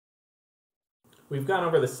We've gone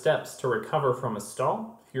over the steps to recover from a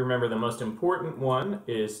stall. If you remember, the most important one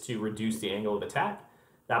is to reduce the angle of attack.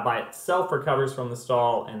 That by itself recovers from the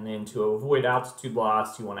stall, and then to avoid altitude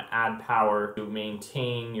loss, you want to add power to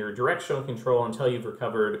maintain your directional control until you've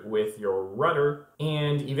recovered with your rudder,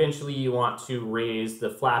 and eventually you want to raise the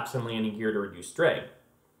flaps and landing gear to reduce drag.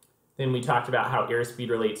 Then we talked about how airspeed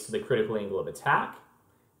relates to the critical angle of attack,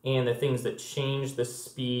 and the things that change the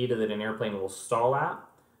speed that an airplane will stall at,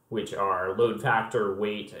 which are load factor,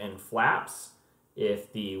 weight, and flaps.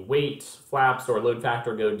 If the weight, flaps, or load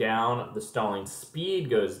factor go down, the stalling speed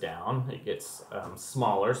goes down. It gets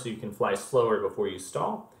smaller, so you can fly slower before you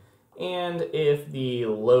stall. And if the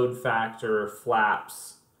load factor,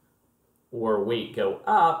 flaps, or weight go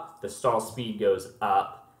up, the stall speed goes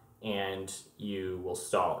up, and you will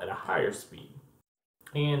stall at a higher speed.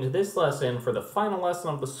 And this lesson, for the final lesson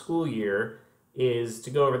of the school year, is to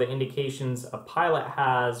go over the indications a pilot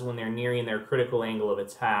has when they're nearing their critical angle of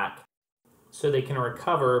attack so they can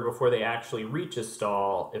recover before they actually reach a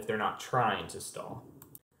stall if they're not trying to stall.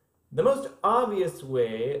 The most obvious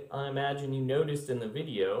way, I imagine you noticed in the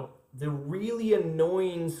video, the really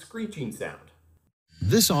annoying screeching sound.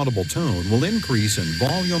 This audible tone will increase in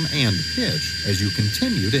volume and pitch as you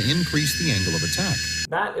continue to increase the angle of attack.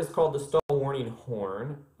 That is called the stall warning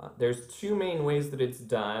horn. There's two main ways that it's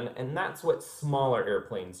done, and that's what smaller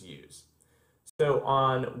airplanes use. So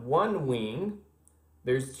on one wing,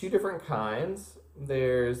 there's two different kinds.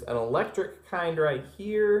 There's an electric kind right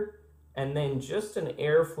here, and then just an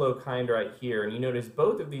airflow kind right here. And you notice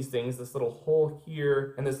both of these things, this little hole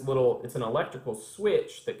here and this little, it's an electrical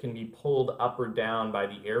switch that can be pulled up or down by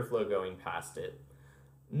the airflow going past it.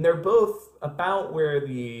 And they're both about where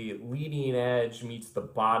the leading edge meets the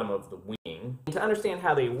bottom of the wing. And to understand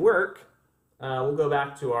how they work, we'll go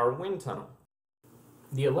back to our wind tunnel.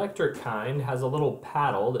 The electric kind has a little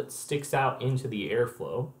paddle that sticks out into the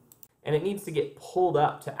airflow, and it needs to get pulled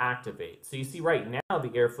up to activate. So you see right now the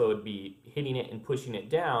airflow would be hitting it and pushing it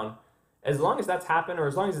down. As long as that's happened, or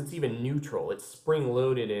as long as it's even neutral, it's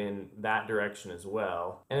spring-loaded in that direction as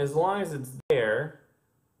well. And as long as it's there,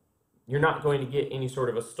 you're not going to get any sort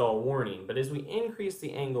of a stall warning. But as we increase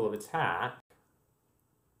the angle of attack,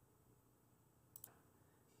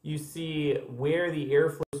 you see where the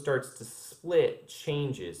airflow starts to split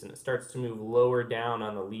changes, and it starts to move lower down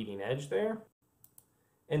on the leading edge there.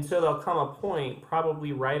 And so there'll come a point,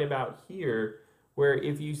 probably right about here, where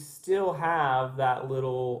if you still have that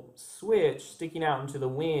little switch sticking out into the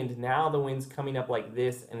wind, now the wind's coming up like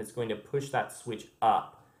this, and it's going to push that switch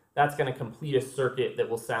up. That's going to complete a circuit that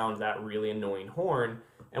will sound that really annoying horn.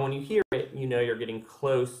 And when you hear it, you know you're getting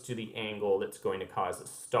close to the angle that's going to cause a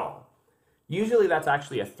stall. Usually that's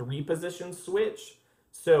actually a 3-position switch.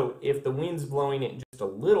 So if the wind's blowing it just a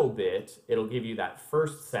little bit, it'll give you that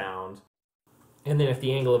first sound. And then if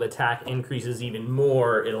the angle of attack increases even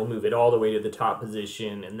more, it'll move it all the way to the top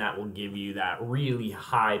position, and that will give you that really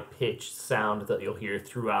high-pitched sound that you'll hear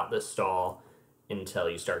throughout the stall until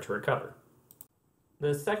you start to recover.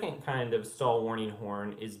 The second kind of stall warning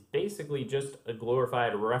horn is basically just a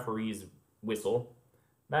glorified referee's whistle.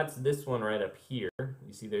 That's this one right up here.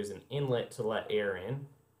 You see there's an inlet to let air in,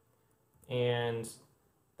 and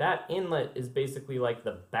that inlet is basically like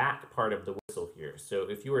the back part of the whistle here. So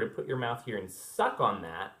if you were to put your mouth here and suck on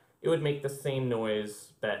that, it would make the same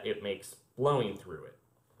noise that it makes blowing through it.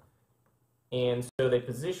 And so they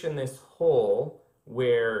position this hole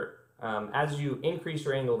where as you increase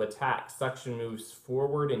your angle of attack, suction moves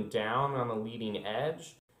forward and down on the leading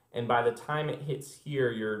edge. And by the time it hits here,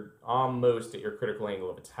 you're almost at your critical angle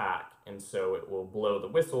of attack. And so it will blow the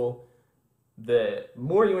whistle. The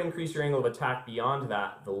more you increase your angle of attack beyond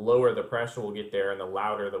that, the lower the pressure will get there and the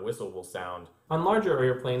louder the whistle will sound. On larger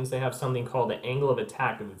airplanes, they have something called the angle of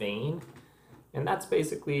attack vane. And that's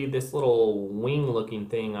basically this little wing-looking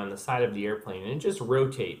thing on the side of the airplane, and it just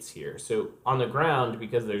rotates here. So on the ground,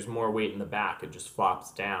 because there's more weight in the back, it just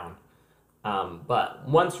flops down. But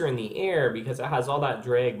once you're in the air, because it has all that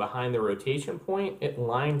drag behind the rotation point, it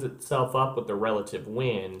lines itself up with the relative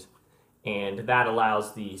wind, and that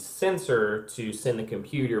allows the sensor to send the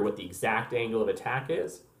computer what the exact angle of attack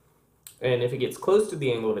is. And if it gets close to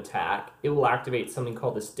the angle of attack, it will activate something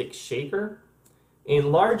called the stick shaker.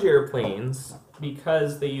 In large airplanes,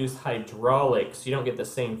 because they use hydraulics, you don't get the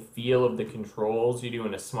same feel of the controls you do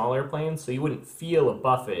in a small airplane, so you wouldn't feel a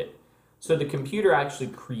buffet. So the computer actually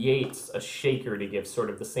creates a shaker to give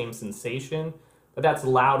sort of the same sensation, but that's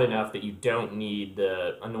loud enough that you don't need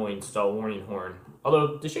the annoying stall warning horn.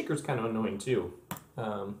 Although the shaker's kind of annoying too.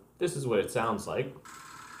 This is what it sounds like.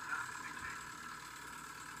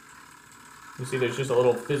 You see there's just a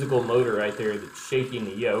little physical motor right there that's shaking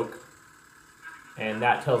the yoke. and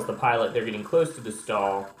that tells the pilot they're getting close to the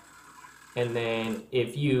stall. And then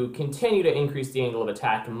if you continue to increase the angle of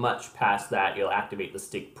attack much past that, you'll activate the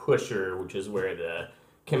stick pusher, which is where the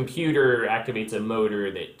computer activates a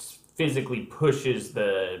motor that physically pushes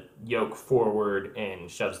the yoke forward and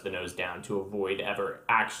shoves the nose down to avoid ever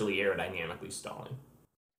actually aerodynamically stalling.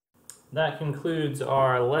 That concludes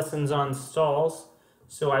our lessons on stalls.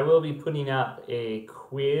 So I will be putting up a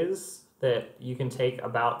quiz that you can take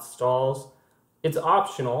about stalls. It's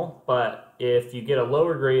optional, but if you get a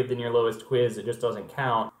lower grade than your lowest quiz, it just doesn't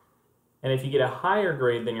count. And if you get a higher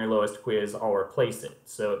grade than your lowest quiz, I'll replace it.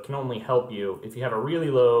 So it can only help you. If you have a really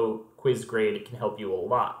low quiz grade, it can help you a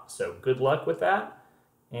lot. So good luck with that.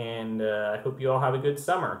 And I hope you all have a good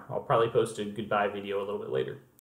summer. I'll probably post a goodbye video a little bit later.